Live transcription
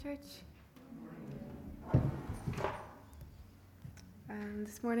Church.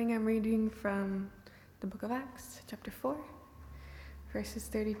 This morning I'm reading from the book of Acts, chapter 4, verses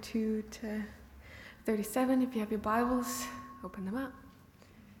 32 to 37. If you have your Bibles, open them up.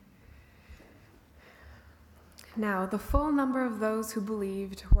 Now, the full number of those who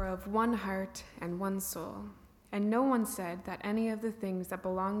believed were of one heart and one soul, and no one said that any of the things that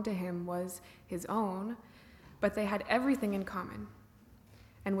belonged to him was his own, but they had everything in common.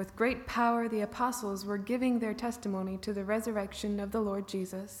 And with great power the apostles were giving their testimony to the resurrection of the Lord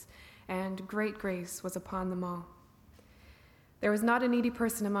Jesus, and great grace was upon them all. There was not a needy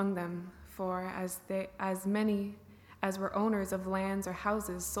person among them, for as many as were owners of lands or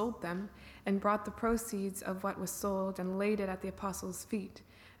houses sold them, and brought the proceeds of what was sold and laid it at the apostles' feet,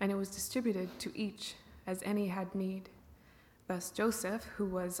 and it was distributed to each as any had need. Thus Joseph, who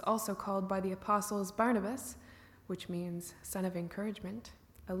was also called by the apostles Barnabas, which means son of encouragement,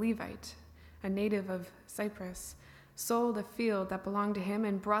 a Levite, a native of Cyprus, sold a field that belonged to him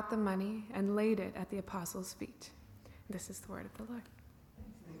and brought the money and laid it at the apostles' feet. This is the word of the Lord.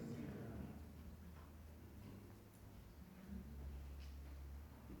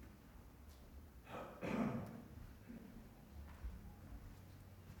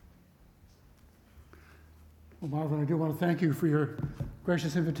 Well, Marvin, I do want to thank you for your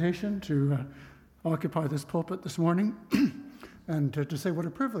gracious invitation to occupy this pulpit this morning and to say what a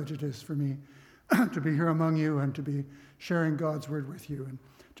privilege it is for me to be here among you and to be sharing God's word with you. And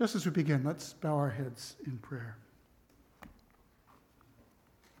just as we begin, let's bow our heads in prayer.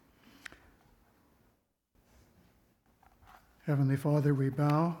 Heavenly Father, we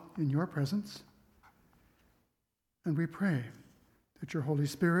bow in your presence and we pray that your Holy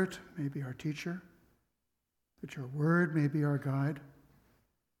Spirit may be our teacher, that your word may be our guide,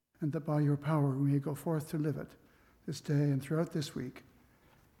 and that by your power we may go forth to live it this day and throughout this week.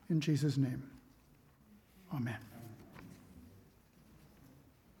 In Jesus' name, amen.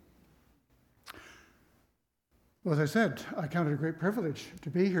 Well, as I said, I count it a great privilege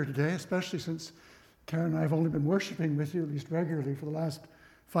to be here today, especially since Karen and I have only been worshiping with you, at least regularly, for the last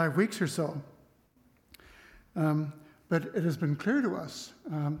 5 weeks or so. But it has been clear to us,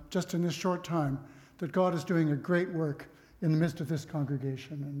 just in this short time, that God is doing a great work in the midst of this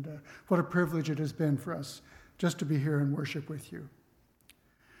congregation, and what a privilege it has been for us just to be here and worship with you.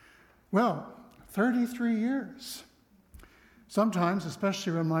 Well, 33 years. Sometimes,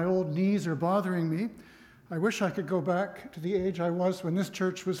 especially when my old knees are bothering me, I wish I could go back to the age I was when this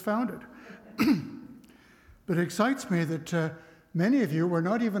church was founded. But it excites me that many of you were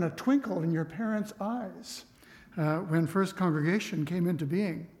not even a twinkle in your parents' eyes when First Congregation came into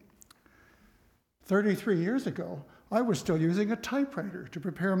being. 33 years ago, I was still using a typewriter to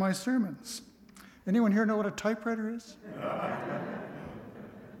prepare my sermons. Anyone here know what a typewriter is?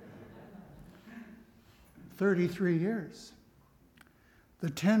 33 years.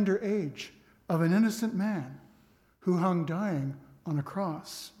 The tender age of an innocent man who hung dying on a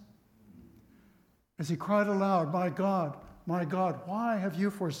cross. As he cried aloud, my God, why have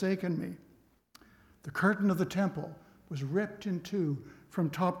you forsaken me?" The curtain of the temple was ripped in two from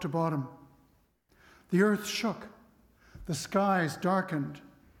top to bottom. The earth shook, the skies darkened,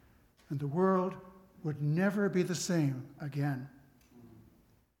 and the world would never be the same again.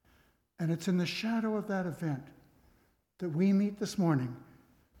 And it's in the shadow of that event that we meet this morning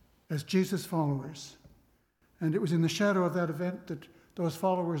as Jesus followers. And it was in the shadow of that event that those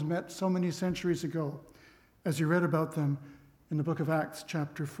followers met so many centuries ago, as you read about them in the book of Acts,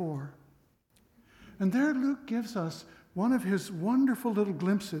 chapter 4. And there Luke gives us one of his wonderful little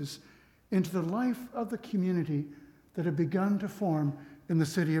glimpses into the life of the community that had begun to form in the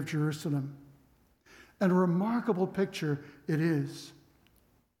city of Jerusalem. And a remarkable picture it is.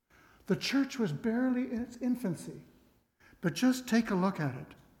 The church was barely in its infancy, but just take a look at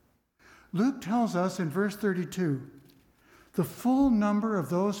it. Luke tells us in verse 32, the full number of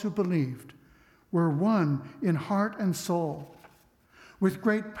those who believed were one in heart and soul. With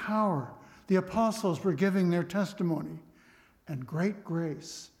great power, the apostles were giving their testimony, and great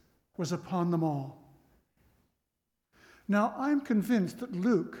grace was upon them all. Now, I'm convinced that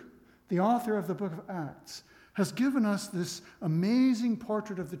Luke, the author of the book of Acts, has given us this amazing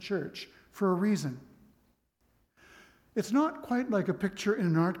portrait of the church for a reason. It's not quite like a picture in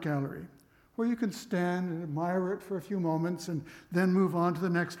an art gallery, where you can stand and admire it for a few moments and then move on to the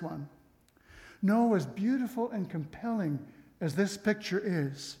next one. No, as beautiful and compelling as this picture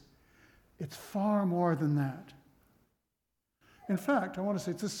is, it's far more than that. In fact, I want to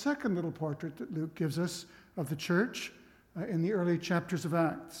say it's the second little portrait that Luke gives us of the church in the early chapters of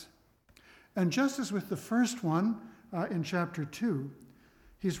Acts. And just as with the first one in chapter 2,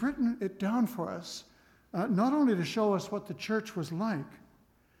 he's written it down for us, not only to show us what the church was like,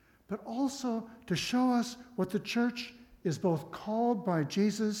 but also to show us what the church is both called by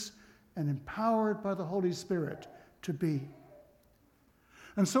Jesus and empowered by the Holy Spirit to be.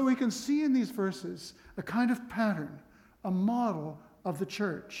 And so we can see in these verses a kind of pattern, a model of the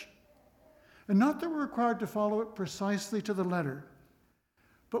church. And not that we're required to follow it precisely to the letter,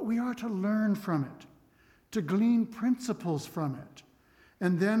 but we are to learn from it, to glean principles from it,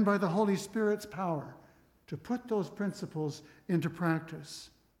 and then by the Holy Spirit's power, to put those principles into practice.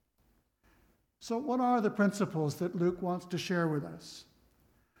 So what are the principles that Luke wants to share with us?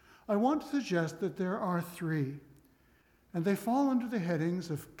 I want to suggest that there are three, and they fall under the headings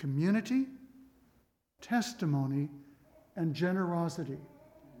of community, testimony, and generosity.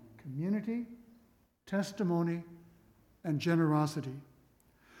 Community, testimony, and generosity.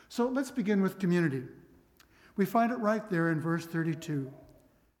 So let's begin with community. We find it right there in verse 32.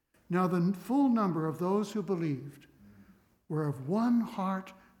 Now the full number of those who believed were of one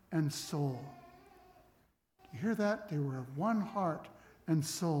heart and soul. You hear that? They were of one heart and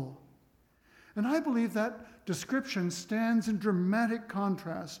soul. And I believe that description stands in dramatic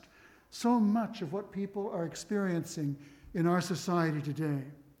contrast so much of what people are experiencing in our society today.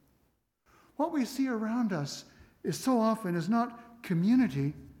 What we see around us is so often is not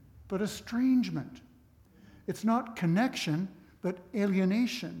community, but estrangement. It's not connection, but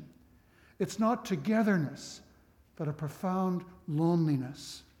alienation. It's not togetherness, but a profound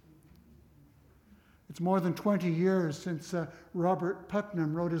loneliness. It's more than 20 years since Robert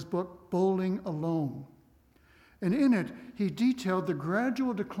Putnam wrote his book, Bowling Alone. And in it, he detailed the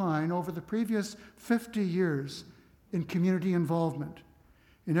gradual decline over the previous 50 years in community involvement,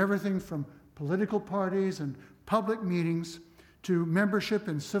 in everything from political parties and public meetings to membership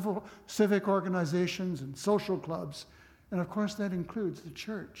in civic organizations and social clubs. And of course, that includes the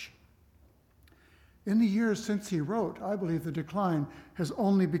church. In the years since he wrote, I believe the decline has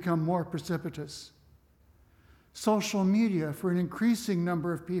only become more precipitous. Social media, for an increasing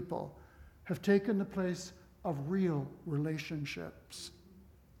number of people, have taken the place of real relationships.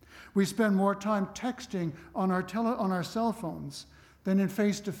 We spend more time texting on our cell phones than in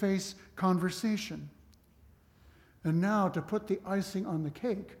face-to-face conversation. And now, to put the icing on the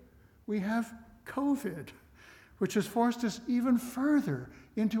cake, we have COVID, which has forced us even further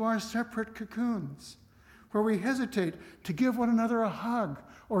into our separate cocoons, where we hesitate to give one another a hug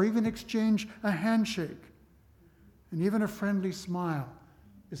or even exchange a handshake. And even a friendly smile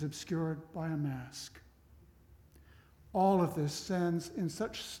is obscured by a mask. All of this stands in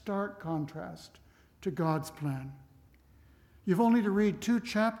such stark contrast to God's plan. You've only to read 2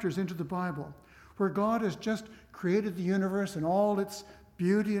 chapters into the Bible, where God has just created the universe and all its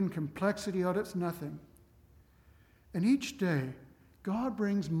beauty and complexity out of nothing. And each day, God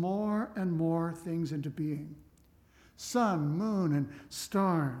brings more and more things into being. Sun, moon, and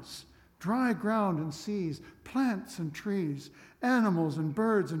stars, dry ground and seas, plants and trees, animals and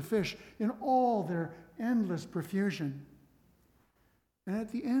birds and fish, in all their endless profusion. And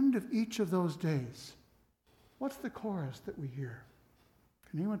at the end of each of those days, what's the chorus that we hear?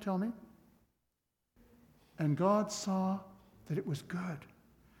 Can anyone tell me? And God saw that it was good.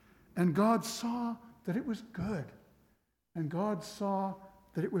 And God saw that it was good. And God saw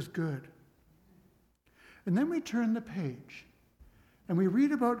that it was good. And then we turn the page, and we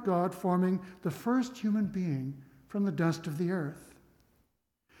read about God forming the first human being from the dust of the earth.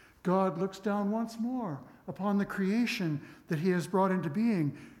 God looks down once more upon the creation that he has brought into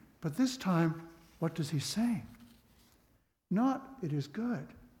being. But this time, what does he say? Not, it is good,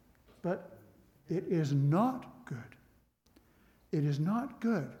 but it is not good. It is not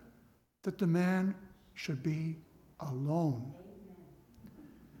good that the man should be alone.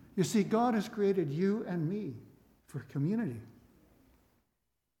 You see, God has created you and me for community.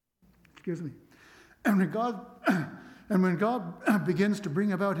 Excuse me. And when God begins to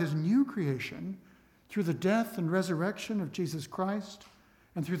bring about his new creation through the death and resurrection of Jesus Christ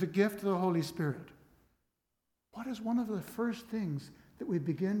and through the gift of the Holy Spirit, what is one of the first things that we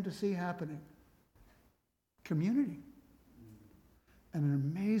begin to see happening? Community. And an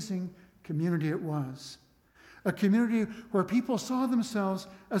amazing community it was. A community where people saw themselves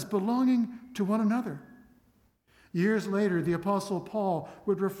as belonging to one another. Years later, the Apostle Paul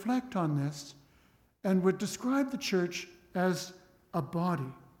would reflect on this and would describe the church as a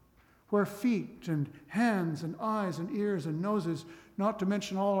body, where feet and hands and eyes and ears and noses, not to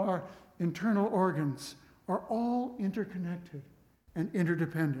mention all our internal organs, are all interconnected and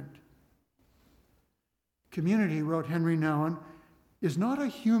interdependent. Community, wrote Henry Nouwen, is not a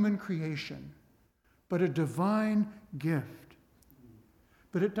human creation, but a divine gift.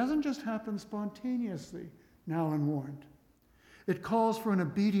 But it doesn't just happen spontaneously, now unwarned. It calls for an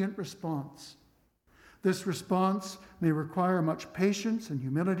obedient response. This response may require much patience and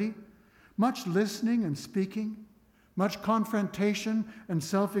humility, much listening and speaking, much confrontation and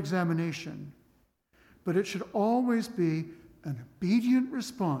self-examination. But it should always be an obedient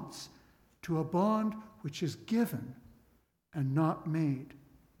response to a bond which is given and not made.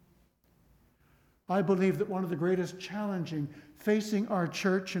 I believe that one of the greatest challenges facing our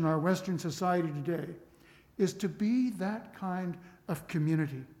church and our Western society today is to be that kind of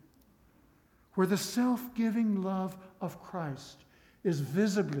community where the self-giving love of Christ is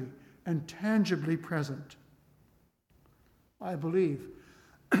visibly and tangibly present. I believe,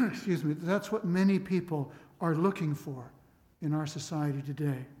 that's what many people are looking for in our society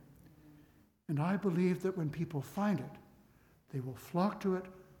today. And I believe that when people find it, they will flock to it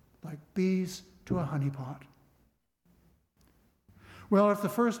like bees to a honeypot. Well, if the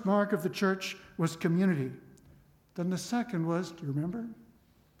first mark of the church was community, then the second was, do you remember?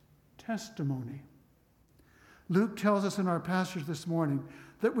 Testimony. Luke tells us in our passage this morning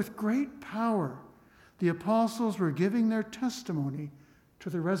that with great power, the apostles were giving their testimony to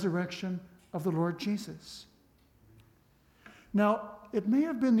the resurrection of the Lord Jesus. Now, it may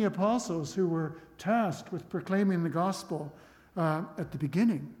have been the apostles who were tasked with proclaiming the gospel at the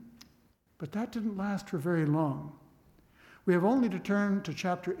beginning, but that didn't last for very long. We have only to turn to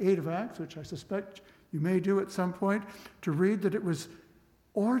chapter 8 of Acts, which I suspect you may do at some point, to read that it was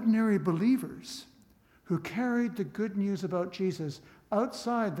ordinary believers who carried the good news about Jesus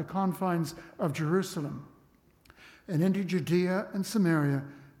outside the confines of Jerusalem and into Judea and Samaria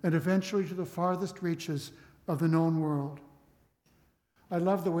and eventually to the farthest reaches of the known world. I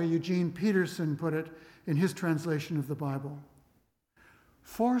love the way Eugene Peterson put it in his translation of the Bible.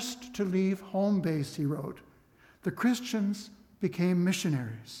 Forced to leave home base, he wrote, the Christians became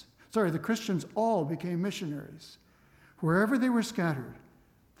missionaries. The Christians all became missionaries. Wherever they were scattered,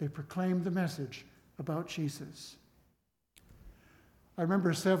 they proclaimed the message about Jesus. I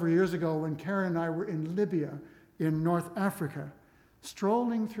remember several years ago when Karen and I were in Libya in North Africa,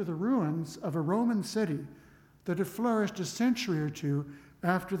 strolling through the ruins of a Roman city that had flourished a century or two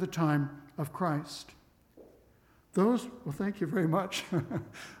after the time of Christ. Well, thank you very much.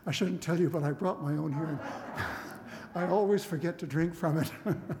 I shouldn't tell you, but I brought my own here. I always forget to drink from it.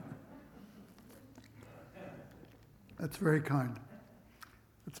 That's very kind.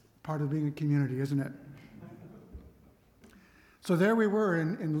 That's part of being a community, isn't it? So there we were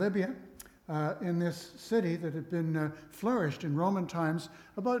in Libya, in this city that had been flourished in Roman times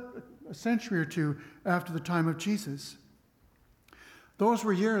about a century or two after the time of Jesus. Those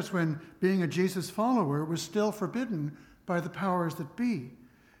were years when being a Jesus follower was still forbidden by the powers that be,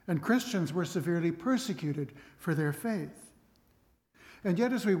 and Christians were severely persecuted for their faith. And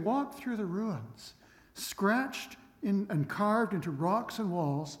yet as we walked through the ruins, scratched in and carved into rocks and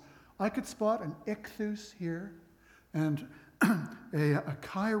walls, I could spot an ichthus here and a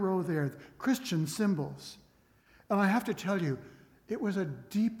Cairo there, Christian symbols. And I have to tell you, it was a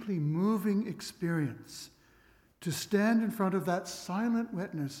deeply moving experience to stand in front of that silent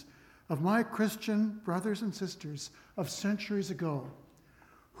witness of my Christian brothers and sisters of centuries ago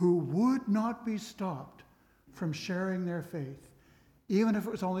who would not be stopped from sharing their faith, even if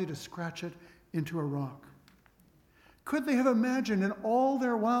it was only to scratch it into a rock. Could they have imagined in all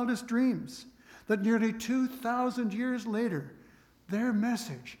their wildest dreams that nearly 2,000 years later, their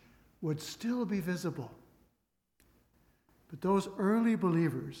message would still be visible? But those early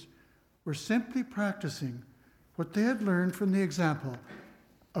believers were simply practicing what they had learned from the example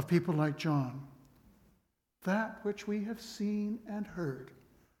of people like John. That which we have seen and heard,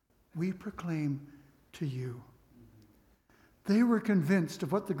 we proclaim to you. They were convinced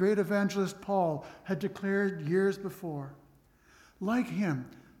of what the great evangelist Paul had declared years before. Like him,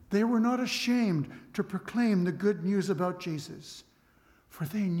 they were not ashamed to proclaim the good news about Jesus, for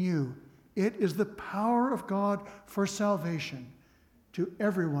they knew it is the power of God for salvation to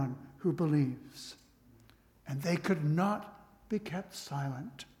everyone who believes. And they could not be kept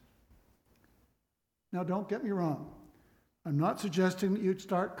silent. Now, don't get me wrong. I'm not suggesting that you'd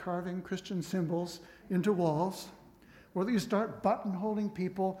start carving Christian symbols into walls or that you start buttonholing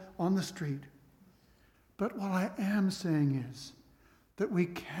people on the street. But what I am saying is that we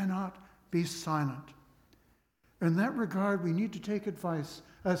cannot be silent. In that regard, we need to take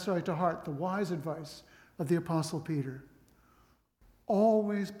to heart the wise advice of the Apostle Peter.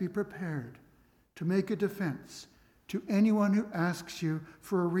 Always be prepared to make a defense to anyone who asks you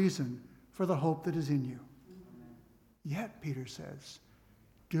for a reason for the hope that is in you. Yet, Peter says,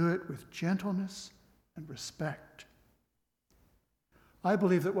 do it with gentleness and respect. I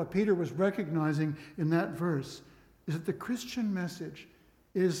believe that what Peter was recognizing in that verse is that the Christian message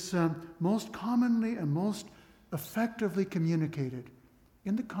is most commonly and most effectively communicated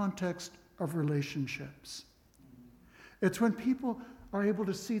in the context of relationships. It's when people are able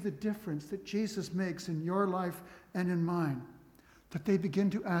to see the difference that Jesus makes in your life and in mine that they begin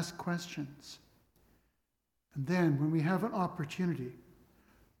to ask questions. And then when we have an opportunity,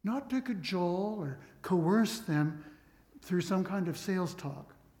 not to cajole or coerce them through some kind of sales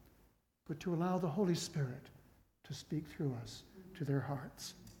talk, but to allow the Holy Spirit to speak through us to their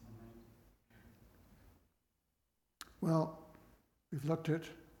hearts. Well, we've looked at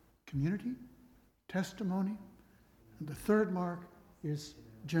community, testimony, and the third mark is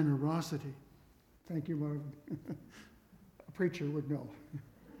generosity. Thank you, Marvin. A preacher would know.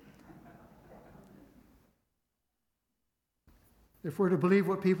 If we're to believe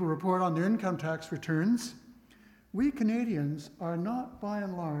what people report on their income tax returns, we Canadians are not, by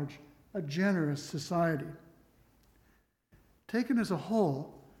and large, a generous society. Taken as a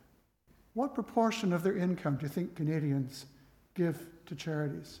whole, what proportion of their income do you think Canadians give to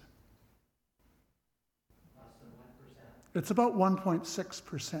charities? Less than 1%. It's about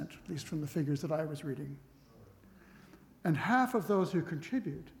 1.6%, at least from the figures that I was reading. And half of those who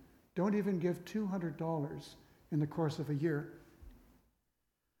contribute don't even give $200 in the course of a year.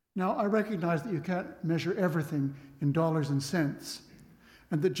 Now, I recognize that you can't measure everything in dollars and cents,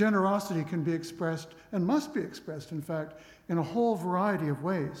 and that generosity can be expressed, and must be expressed, in fact, in a whole variety of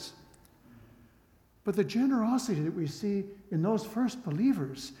ways. But the generosity that we see in those first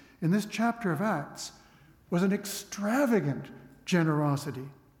believers in this chapter of Acts was an extravagant generosity.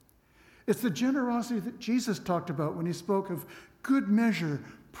 It's the generosity that Jesus talked about when he spoke of good measure,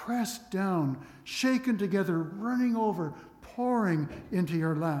 pressed down, shaken together, running over, pouring into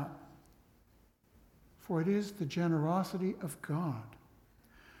your lap. For it is the generosity of God,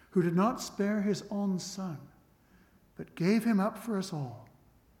 who did not spare his own Son, but gave him up for us all,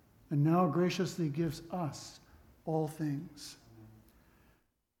 and now graciously gives us all things.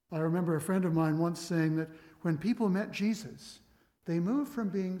 I remember a friend of mine once saying that when people met Jesus, they moved from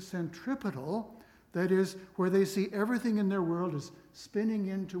being centripetal, that is, where they see everything in their world as spinning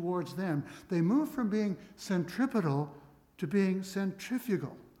in towards them. They moved from being centripetal to being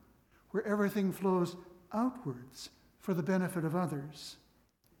centrifugal, where everything flows outwards for the benefit of others.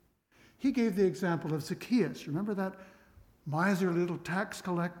 He gave the example of Zacchaeus. Remember that miserly little tax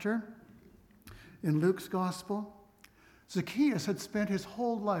collector in Luke's gospel? Zacchaeus had spent his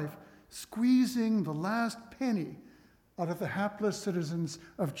whole life squeezing the last penny out of the hapless citizens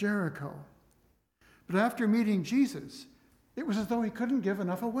of Jericho. But after meeting Jesus, it was as though he couldn't give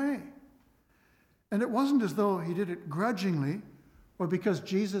enough away. And it wasn't as though he did it grudgingly or because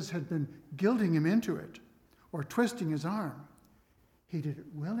Jesus had been guilting him into it or twisting his arm. He did it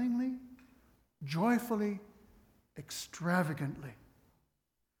willingly, joyfully, extravagantly.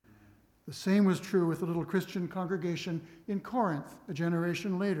 The same was true with the little Christian congregation in Corinth a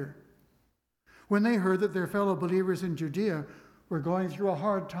generation later. When they heard that their fellow believers in Judea were going through a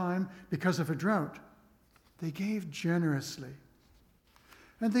hard time because of a drought, they gave generously.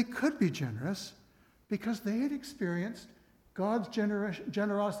 And they could be generous because they had experienced God's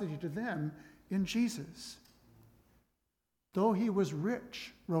generosity to them in Jesus. Though he was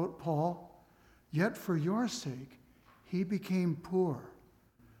rich, wrote Paul, yet for your sake he became poor,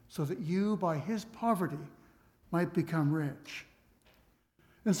 so that you by his poverty might become rich.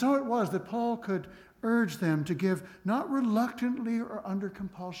 And so it was that Paul could urge them to give not reluctantly or under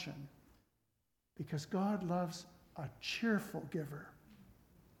compulsion, because God loves a cheerful giver.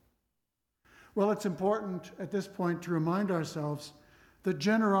 Well, it's important at this point to remind ourselves that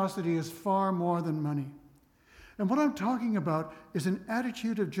generosity is far more than money. And what I'm talking about is an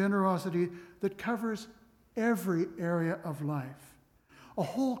attitude of generosity that covers every area of life, a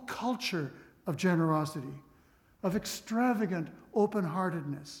whole culture of generosity, of extravagant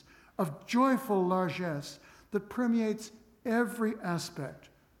open-heartedness, of joyful largesse that permeates every aspect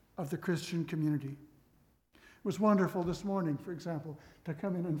of the Christian community. It was wonderful this morning, for example, to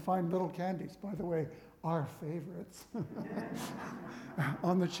come in and find little candies, by the way, our favorites,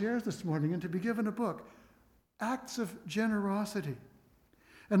 on the chairs this morning, and to be given a book, Acts of Generosity.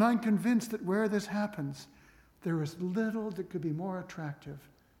 And I'm convinced that where this happens, there is little that could be more attractive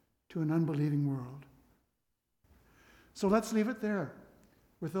to an unbelieving world. So let's leave it there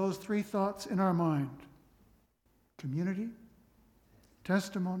with those three thoughts in our mind: community,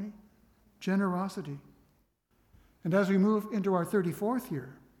 testimony, generosity. And as we move into our 34th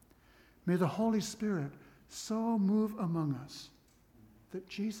year, may the Holy Spirit so move among us that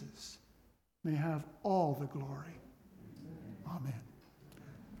Jesus may have all the glory. Amen.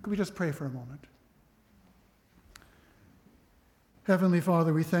 Could we just pray for a moment? Heavenly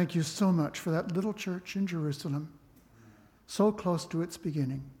Father, we thank you so much for that little church in Jerusalem, so close to its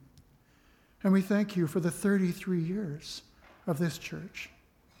beginning. And we thank you for the 33 years of this church.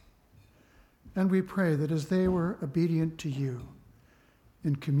 And we pray that as they were obedient to you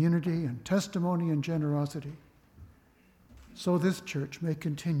in community and testimony and generosity, so this church may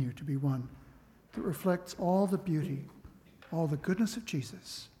continue to be one that reflects all the beauty, all the goodness of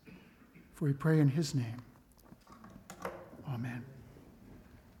Jesus. For we pray in his name. Amen.